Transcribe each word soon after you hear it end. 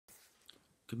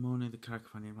Good morning, the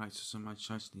Caravan writes some of my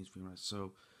choice news being right.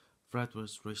 So, Fred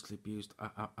was racially abused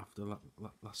after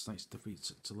last night's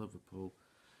defeat to Liverpool.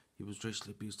 He was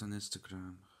racially abused on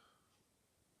Instagram.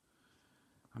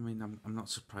 I mean, I'm not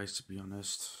surprised, to be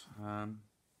honest.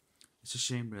 It's a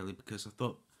shame, really, because I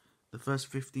thought the first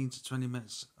 15 to 20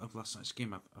 minutes of last night's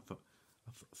game, I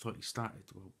thought he started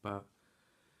well, but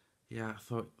yeah, I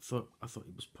thought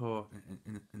he was poor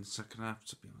in the second half,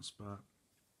 to be honest. But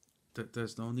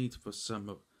there's no need for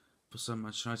some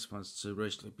Manchester fans to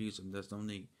racially abuse him. There's no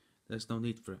need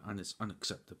for it, and it's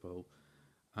unacceptable.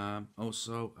 I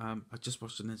just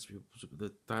watched an interview with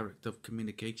the director of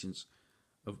communications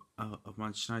of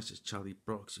Manchester United, Charlie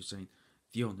Brooks, who's saying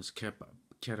the owners care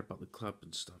about the club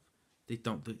and stuff. They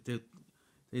don't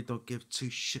they don't give two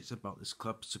shits about this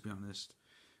club, to be honest.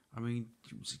 I mean,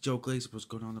 Joe Glazer was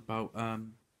going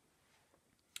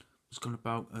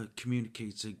about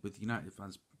communicating with United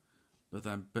fans, but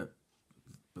then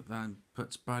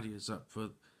puts barriers up for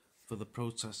the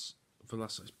protest for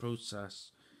last night's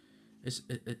protest. It's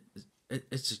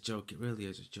a joke. It really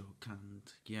is a joke, and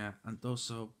yeah, and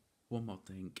also one more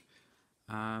thing.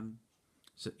 Um,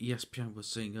 so ESPN was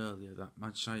saying earlier that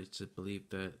Manchester United believe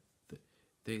that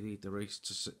they lead the race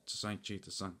to sign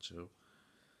Jadon Sancho.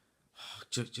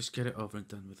 Just get it over and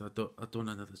done with. I don't want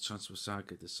another transfer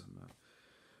saga this summer.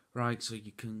 Right, so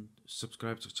you can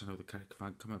subscribe to the channel, The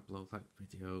Caravan, comment below, like the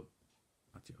video.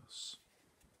 Adios.